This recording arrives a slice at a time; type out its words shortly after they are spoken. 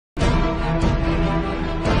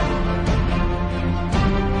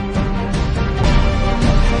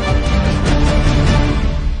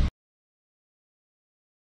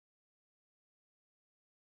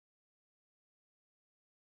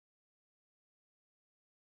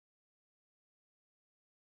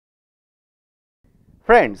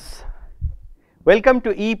Friends, welcome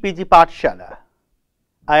to EPG Pathshala.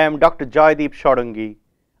 I am Dr. Joydeep Shodungi.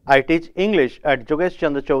 I teach English at Jogesh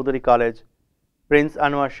Chandra Chaudhary College, Prince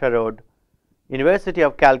Anwar Shah Road, University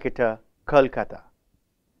of Calcutta, Kolkata.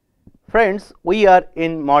 Friends, we are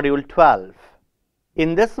in module 12.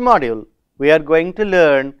 In this module, we are going to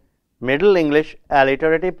learn Middle English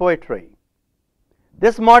alliterative poetry.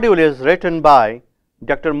 This module is written by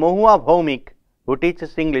Dr. Mohua Bhaumik, who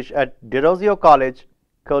teaches English at Derozio College,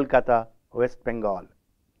 Kolkata, West Bengal.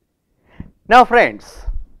 Now friends,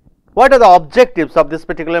 what are the objectives of this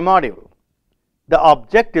particular module? The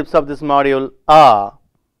objectives of this module are: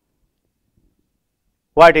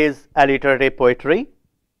 what is alliterative poetry,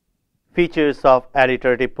 features of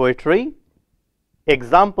alliterative poetry,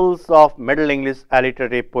 examples of Middle English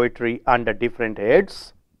alliterative poetry under different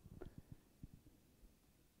heads,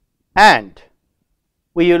 and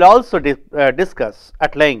we will also discuss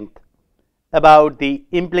at length about the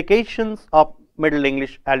implications of Middle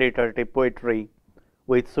English alliterative poetry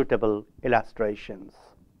with suitable illustrations.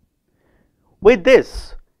 With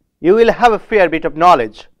this, you will have a fair bit of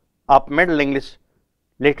knowledge of Middle English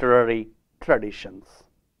literary traditions.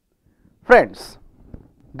 Friends,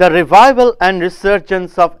 the revival and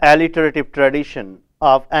resurgence of alliterative tradition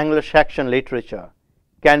of Anglo-Saxon literature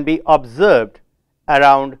can be observed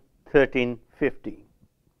around 1350.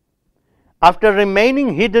 After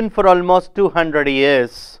remaining hidden for almost 200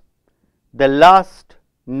 years, the last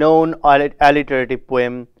known alliterative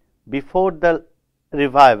poem before the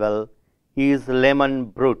revival is Lemon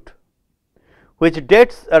Brut, which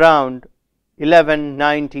dates around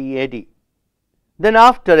 1190 AD. Then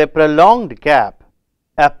after a prolonged gap,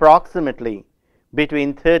 approximately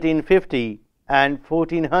between 1350 and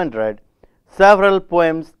 1400, several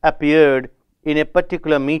poems appeared in a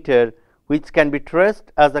particular meter, which can be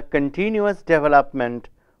traced as a continuous development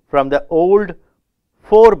from the old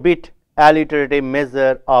 4-bit alliterative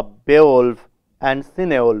measure of Beowulf and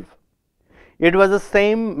Cineolf. It was the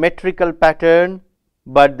same metrical pattern,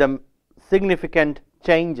 but the significant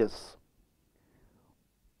changes.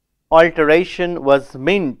 Alteration was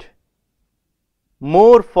meant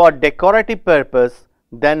more for decorative purpose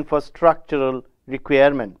than for structural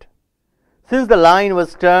requirement. Since the line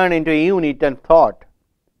was turned into a unit and thought,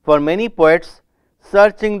 for many poets,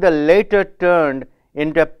 searching the later turned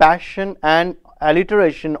into passion, and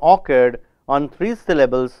alliteration occurred on 3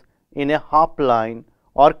 syllables in a half line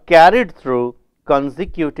or carried through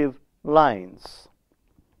consecutive lines.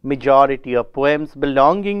 Majority of poems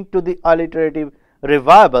belonging to the alliterative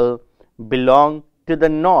revival belong to the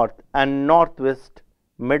North and Northwest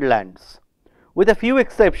Midlands, with a few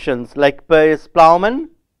exceptions like Piers Plowman,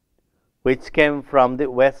 which came from the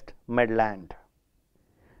West Midland.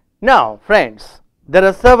 Now friends, there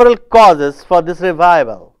are several causes for this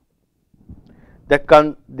revival.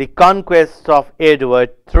 The conquest of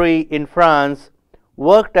Edward III in France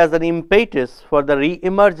worked as an impetus for the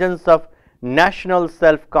re-emergence of national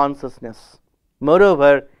self-consciousness.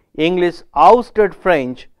 Moreover, English ousted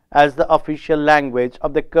French as the official language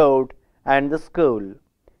of the court and the school.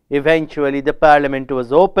 Eventually, the Parliament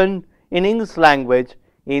was opened in English language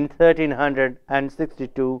in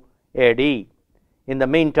 1362 AD. In the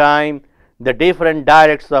meantime, the different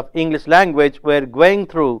dialects of English language were going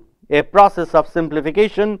through a process of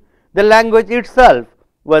simplification. The language itself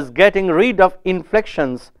was getting rid of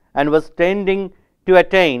inflections and was tending to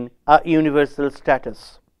attain a universal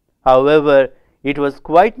status. However, it was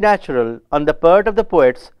quite natural on the part of the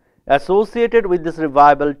poets associated with this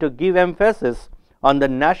revival to give emphasis on the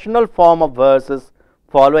national form of verses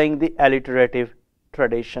following the alliterative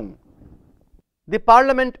tradition. The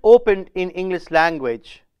Parliament opened in English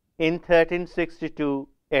language in 1362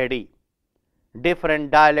 AD.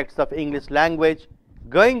 Different dialects of English language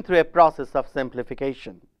going through a process of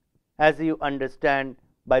simplification. As you understand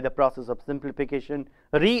by the process of simplification,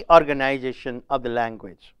 reorganization of the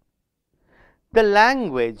language. The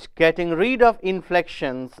language getting rid of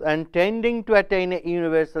inflections and tending to attain a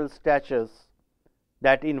universal status,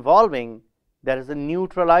 that involving there is a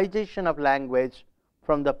neutralization of language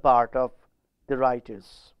from the part of the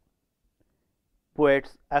writers.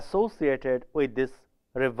 Poets associated with this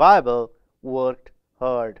revival worked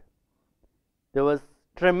hard. There was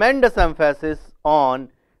tremendous emphasis on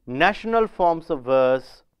national forms of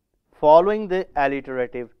verse following the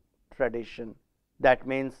alliterative tradition. That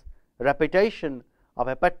means repetition of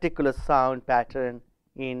a particular sound pattern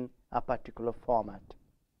in a particular format.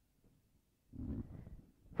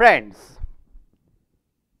 Friends,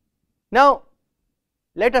 now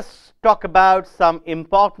let us talk about some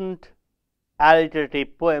important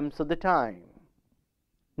alliterative poems of the time.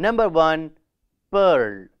 Number 1,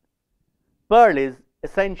 Pearl. Pearl is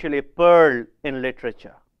essentially a pearl in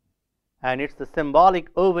literature, and it's a symbolic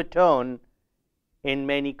overtone in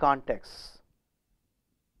many contexts.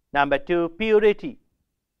 Number 2, purity.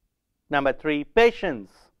 Number 3,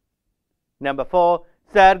 patience. Number 4,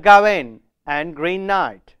 Sir Gawain and Green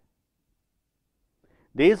Knight.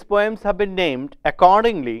 These poems have been named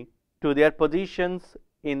accordingly to their positions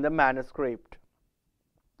in the manuscript.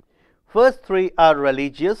 First 3 are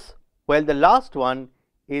religious, while the last one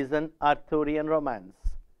is an Arthurian romance.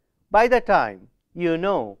 By the time you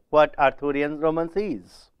know what Arthurian romance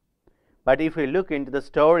is. But if we look into the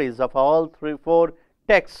stories of all 4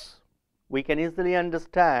 texts, we can easily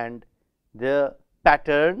understand the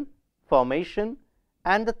pattern, formation,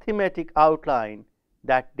 and the thematic outline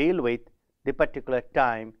that deal with the particular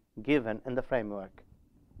time given in the framework.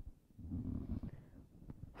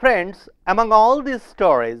 Friends, among all these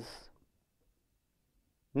stories,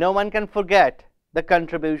 no one can forget the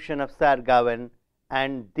contribution of Sir Gawain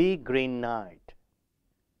and the Green Knight.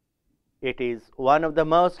 It is one of the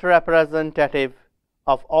most representative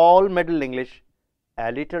of all Middle English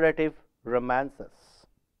alliterative romances.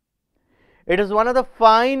 It is one of the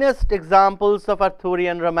finest examples of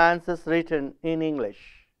Arthurian romances written in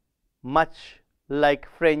English. Much like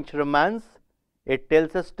French romance, it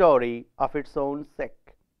tells a story of its own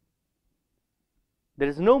sect. There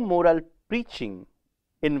is no moral preaching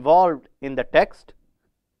involved in the text,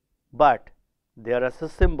 but there are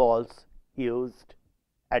symbols used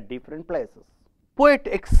at different places. Poet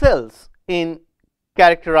excels in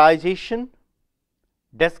characterization,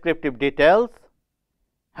 descriptive details,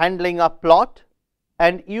 handling of plot,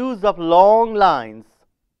 and use of long lines.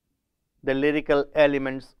 The lyrical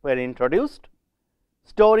elements were introduced.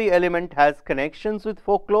 Story element has connections with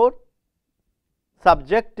folklore,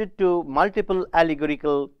 subjected to multiple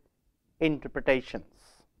allegorical interpretations.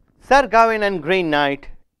 Sir Gawain and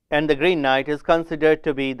the Green Knight is considered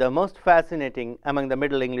to be the most fascinating among the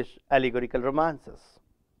Middle English allegorical romances.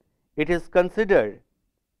 It is considered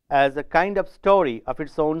as a kind of story of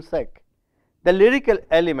its own sect. The lyrical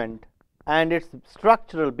element and its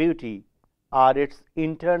structural beauty are its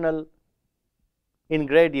internal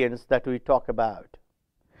ingredients that we talk about.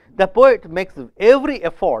 The poet makes every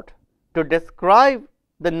effort to describe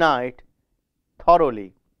the knight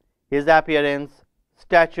thoroughly, his appearance,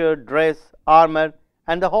 stature, dress, armor,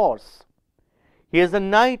 and the horse. He is a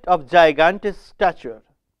knight of gigantic stature,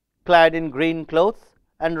 clad in green clothes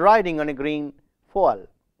and riding on a green foal.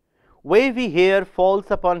 Wavy hair falls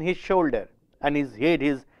upon his shoulder, and his head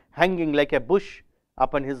is hanging like a bush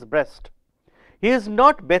upon his breast. He is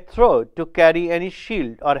not betrothed to carry any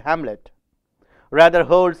shield or hamlet, rather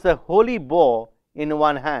holds a holy bow in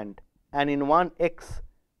one hand, and in one X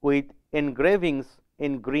with engravings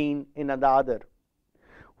in green in the other.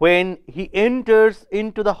 When he enters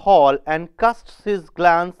into the hall and casts his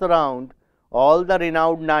glance around, all the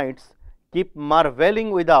renowned knights keep marvelling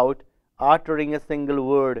without uttering a single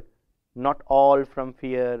word, not all from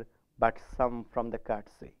fear, but some from the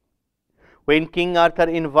courtesy. When King Arthur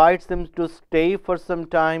invites him to stay for some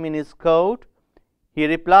time in his court, he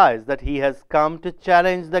replies that he has come to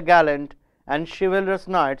challenge the gallant and chivalrous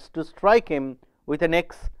knights to strike him with an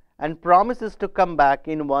axe, and promises to come back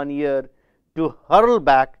in 1 year to hurl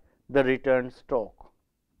back the return stroke.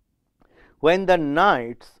 When the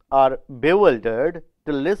knights are bewildered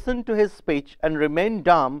to listen to his speech and remain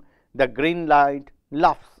dumb, the Green Knight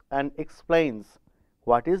laughs and explains,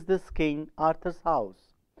 "What is this King Arthur's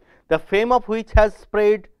house, the fame of which has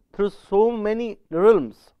spread through so many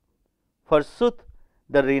realms? Forsooth,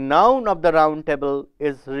 the renown of the Round Table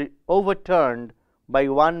is overturned by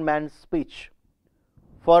one man's speech.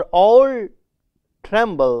 For all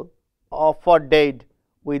tremble for dead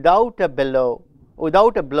without a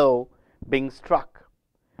blow being struck."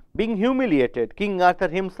 Being humiliated, King Arthur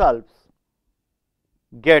himself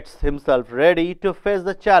gets himself ready to face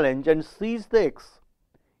the challenge and seize the axe.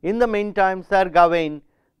 In the meantime, Sir Gawain,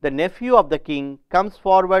 the nephew of the king, comes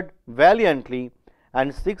forward valiantly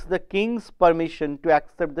and seeks the king's permission to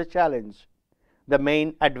accept the challenge. The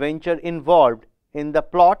main adventure involved in the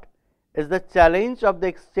plot is the challenge of the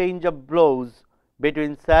exchange of blows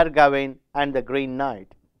between Sir Gawain and the Green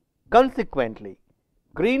Knight. Consequently,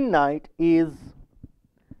 Green Knight is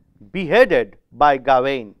beheaded by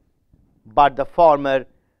Gawain, but the former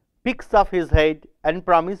picks up his head and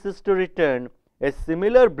promises to return a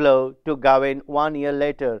similar blow to Gawain 1 year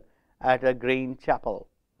later at a green chapel.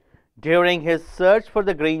 During his search for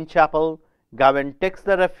the green chapel, Gawain takes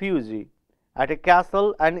the refuge at a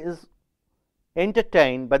castle and is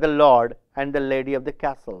entertained by the lord and the lady of the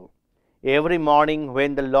castle. Every morning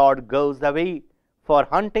when the lord goes away for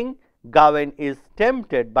hunting, Gawain is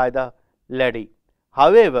tempted by the lady,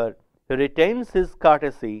 However, he retains his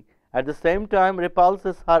courtesy, at the same time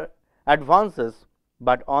repulses her advances,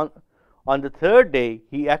 but on the third day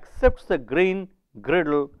he accepts the green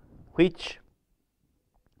girdle which,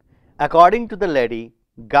 according to the lady,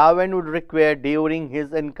 Gawain would require during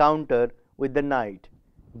his encounter with the knight.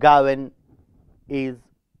 Gawain is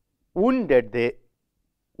wounded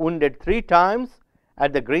 3 times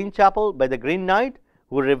at the Green Chapel by the Green Knight,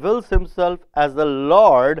 who reveals himself as the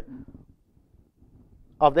lord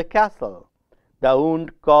of the castle. The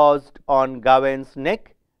wound caused on Gawain's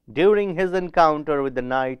neck during his encounter with the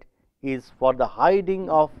knight is for the hiding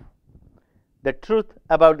of the truth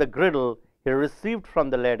about the girdle he received from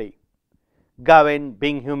the lady. Gawain,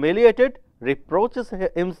 being humiliated, reproaches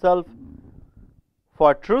himself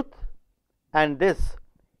for truth, and this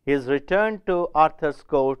he is returned to Arthur's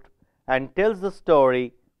court and tells the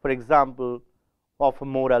story, for example, of a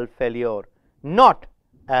moral failure, not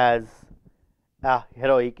as a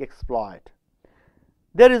heroic exploit.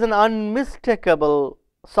 There is an unmistakable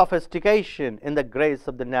sophistication in the grace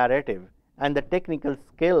of the narrative and the technical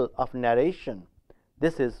skill of narration.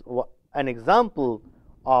 This is an example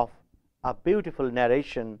of a beautiful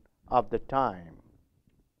narration of the time.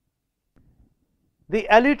 The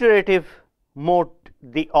alliterative mote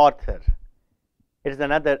the author. It is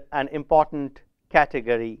an important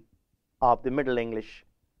category of the Middle English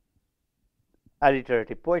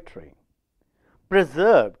alliterative poetry,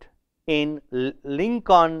 preserved in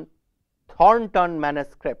Lincoln Thornton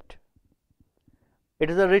manuscript. It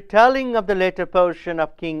is a retelling of the later portion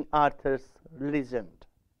of King Arthur's legend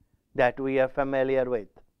that we are familiar with.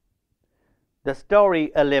 The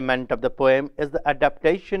story element of the poem is the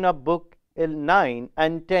adaptation of Book 9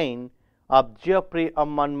 and 10 of Geoffrey of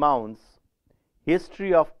Monmouth's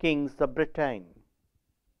History of Kings of Britain.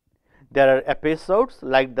 There are episodes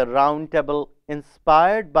like the Round Table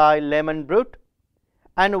inspired by Lemon Brut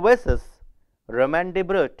and Wes's Roman de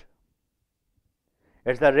Brut.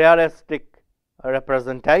 It is a realistic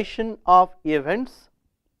representation of events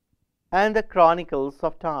and the chronicles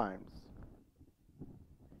of times.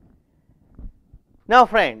 Now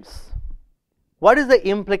friends, what is the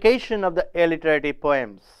implication of the alliterative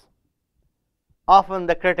poems? Often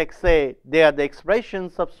the critics say they are the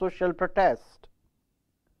expressions of social protest.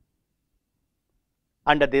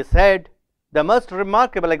 Under this head, the most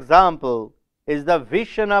remarkable example is the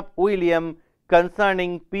vision of William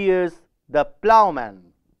concerning Piers the Ploughman.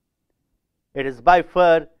 It is by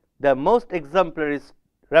far the most exemplary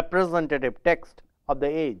representative text of the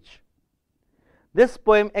age. This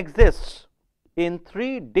poem exists in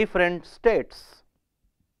 3 different states: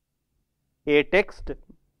 A text,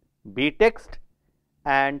 B text,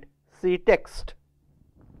 and C text.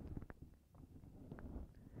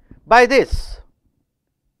 By this,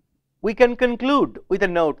 we can conclude with a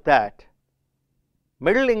note that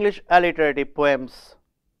Middle English alliterative poems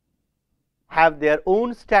have their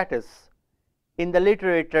own status in the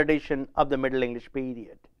literary tradition of the Middle English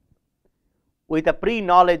period. With a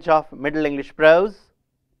pre-knowledge of Middle English prose,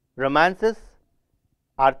 romances,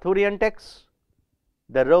 Arthurian texts,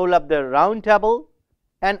 the role of the Round Table,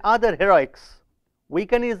 and other heroics, we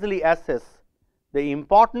can easily assess the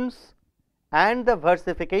importance and the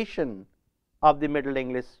versification of the Middle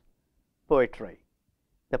English poetry.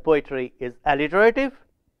 The poetry is alliterative,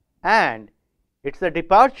 and it is a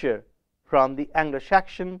departure from the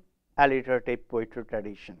Anglo-Saxon alliterative poetry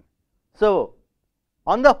tradition. So,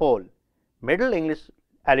 on the whole, Middle English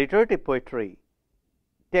alliterative poetry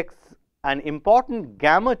takes an important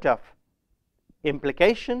gamut of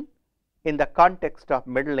implication in the context of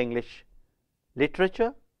Middle English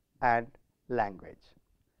literature and language.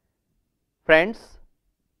 Friends,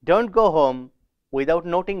 don't go home without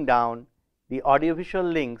noting down the audiovisual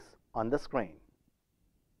links on the screen.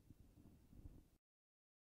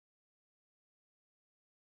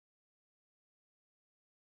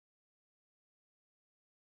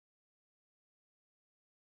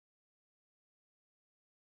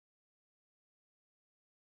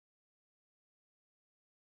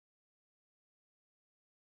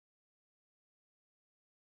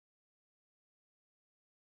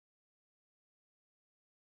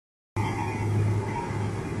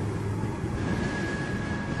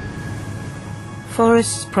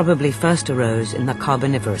 Forests probably first arose in the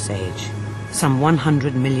Carboniferous Age, some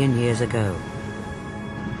 100 million years ago.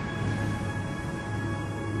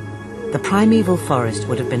 The primeval forest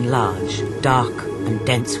would have been large, dark, and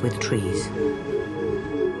dense with trees.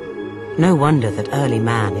 No wonder that early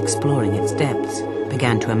man, exploring its depths,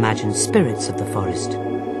 began to imagine spirits of the forest,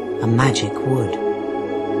 a magic wood.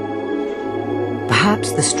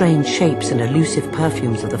 Perhaps the strange shapes and elusive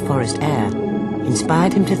perfumes of the forest air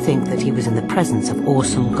inspired him to think that he was in the presence of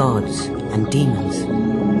awesome gods and demons.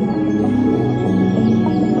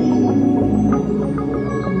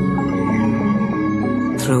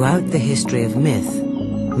 Throughout the history of myth,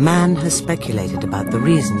 man has speculated about the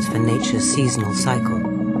reasons for nature's seasonal cycle.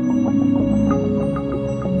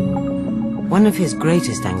 One of his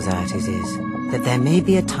greatest anxieties is that there may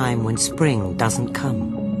be a time when spring doesn't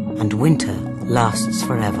come and winter lasts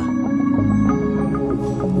forever.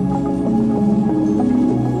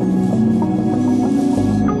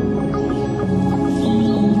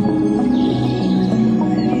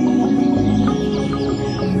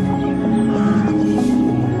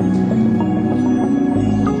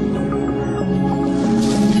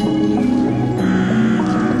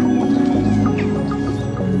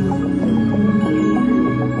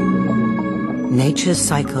 Nature's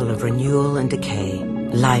cycle of renewal and decay,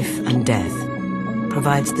 life and death,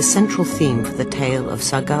 provides the central theme for the tale of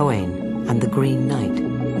Sir Gawain and the Green Knight.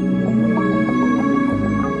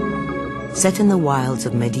 Set in the wilds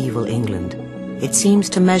of medieval England, it seems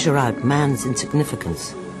to measure out man's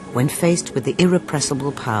insignificance when faced with the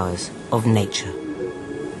irrepressible powers of nature.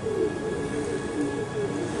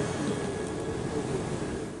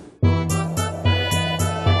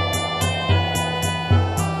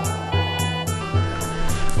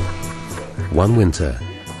 One winter,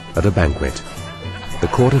 at a banquet, the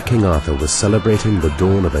court of King Arthur was celebrating the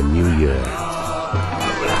dawn of a new year.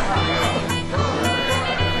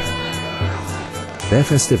 Their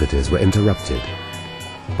festivities were interrupted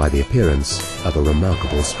by the appearance of a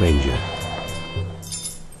remarkable stranger.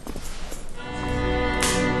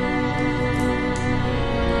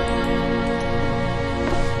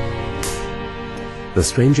 The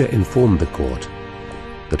stranger informed the court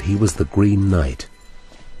that he was the Green Knight,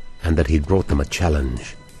 and that he'd brought them a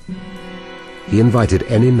challenge. He invited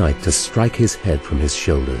any knight to strike his head from his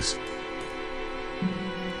shoulders.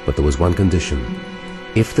 But there was one condition.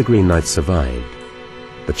 If the Green Knight survived,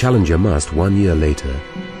 the challenger must, 1 year later,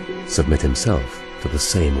 submit himself to the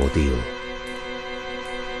same ordeal.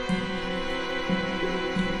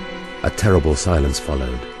 A terrible silence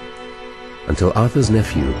followed, until Arthur's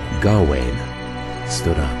nephew, Gawain,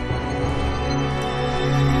 stood up.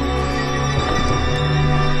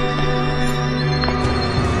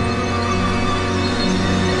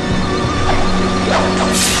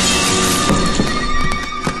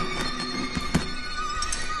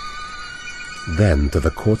 Then, to the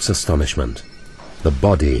court's astonishment, the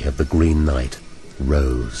body of the Green Knight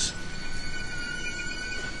rose.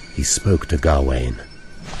 He spoke to Gawain.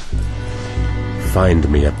 "Find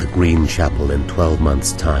me at the Green Chapel in 12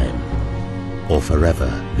 months' time, or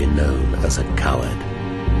forever be known as a coward."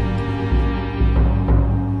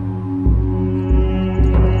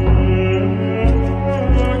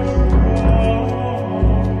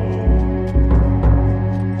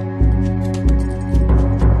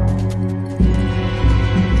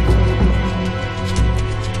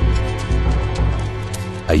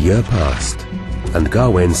 A year passed, and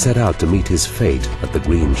Gawain set out to meet his fate at the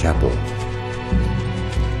Green Chapel.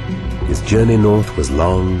 His journey north was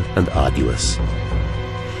long and arduous.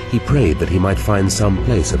 He prayed that he might find some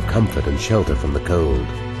place of comfort and shelter from the cold.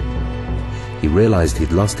 He realized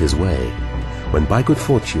he'd lost his way, when by good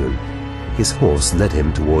fortune, his horse led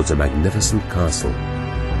him towards a magnificent castle.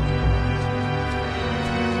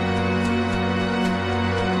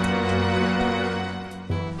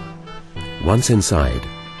 Once inside,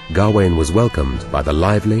 Gawain was welcomed by the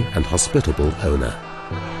lively and hospitable owner.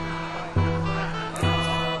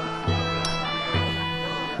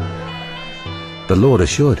 The Lord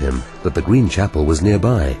assured him that the Green Chapel was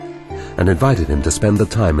nearby and invited him to spend the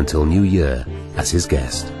time until New Year as his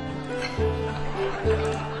guest.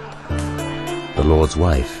 The Lord's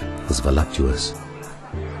wife was voluptuous.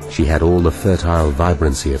 She had all the fertile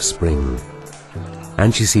vibrancy of spring,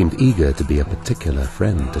 and she seemed eager to be a particular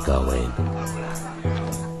friend to Gawain.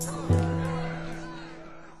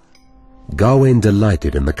 Gawain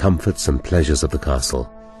delighted in the comforts and pleasures of the castle,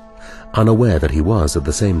 unaware that he was at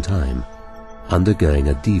the same time undergoing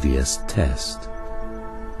a devious test.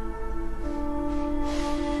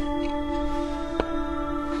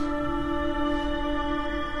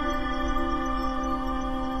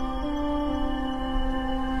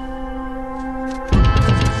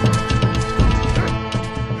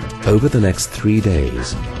 Over the next 3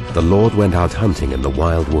 days, the Lord went out hunting in the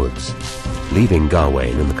wild woods, leaving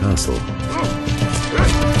Gawain in the castle.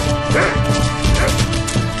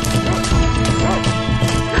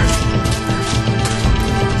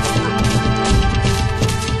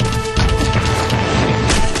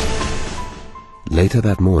 Later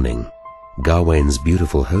that morning, Gawain's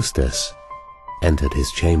beautiful hostess entered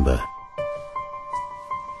his chamber.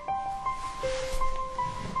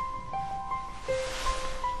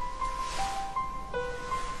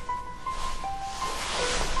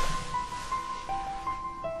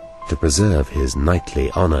 preserve his knightly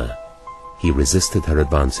honor, he resisted her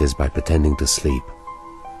advances by pretending to sleep.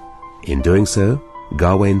 In doing so,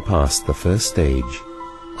 Gawain passed the first stage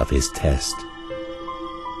of his test.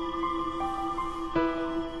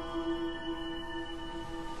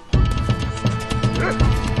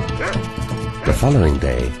 The following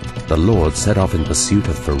day, the Lord set off in pursuit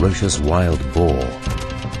of ferocious wild boar,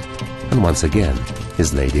 and once again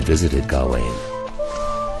his lady visited Gawain.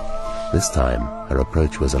 This time her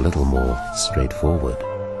approach was a little more straightforward.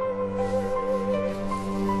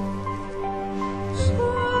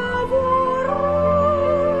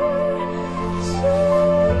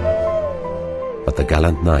 But the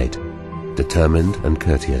gallant knight, determined and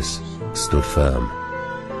courteous, stood firm.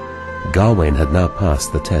 Gawain had now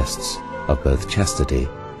passed the tests of both chastity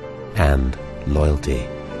and loyalty.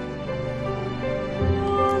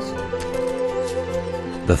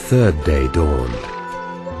 The third day dawned.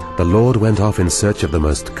 The Lord went off in search of the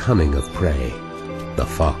most cunning of prey, the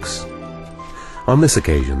fox. On this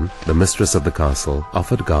occasion, the mistress of the castle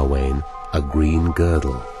offered Gawain a green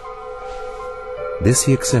girdle. This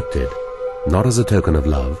he accepted, not as a token of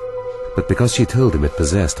love, but because she told him it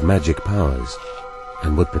possessed magic powers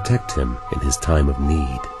and would protect him in his time of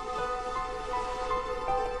need.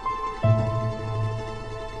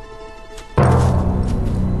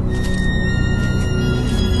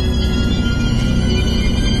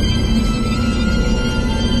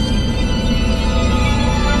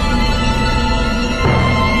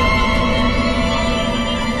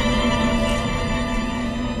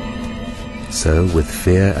 So, with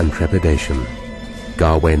fear and trepidation,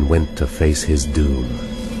 Gawain went to face his doom.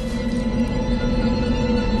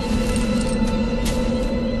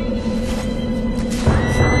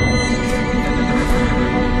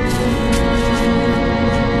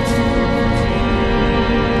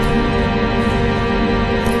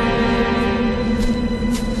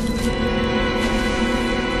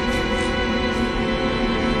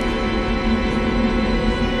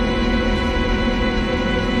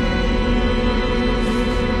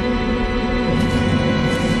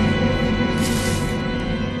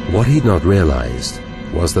 What he'd not realized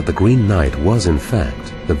was that the Green Knight was in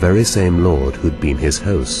fact the very same lord who'd been his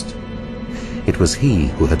host. It was he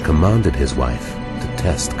who had commanded his wife to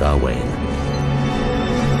test Gawain.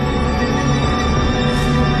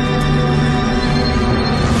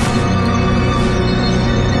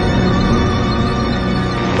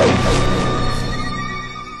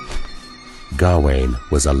 Gawain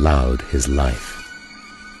was allowed his life.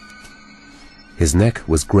 His neck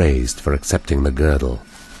was grazed for accepting the girdle,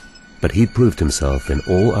 but he'd proved himself in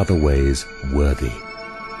all other ways worthy.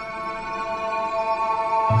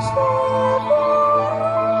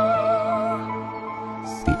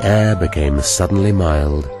 The air became suddenly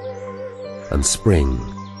mild, and spring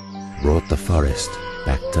brought the forest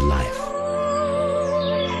back to life.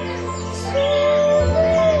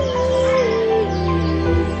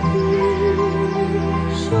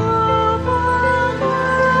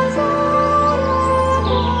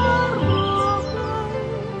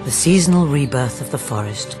 The seasonal rebirth of the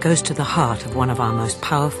forest goes to the heart of one of our most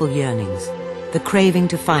powerful yearnings, the craving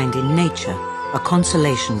to find in nature a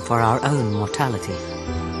consolation for our own mortality.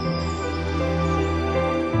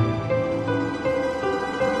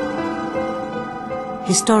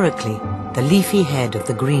 Historically, the leafy head of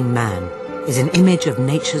the green man is an image of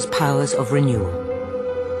nature's powers of renewal.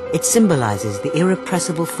 It symbolizes the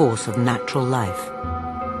irrepressible force of natural life.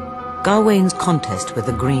 Gawain's contest with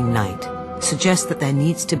the Green Knight suggests that there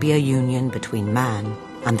needs to be a union between man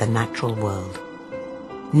and the natural world.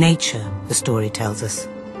 Nature, the story tells us,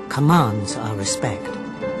 commands our respect.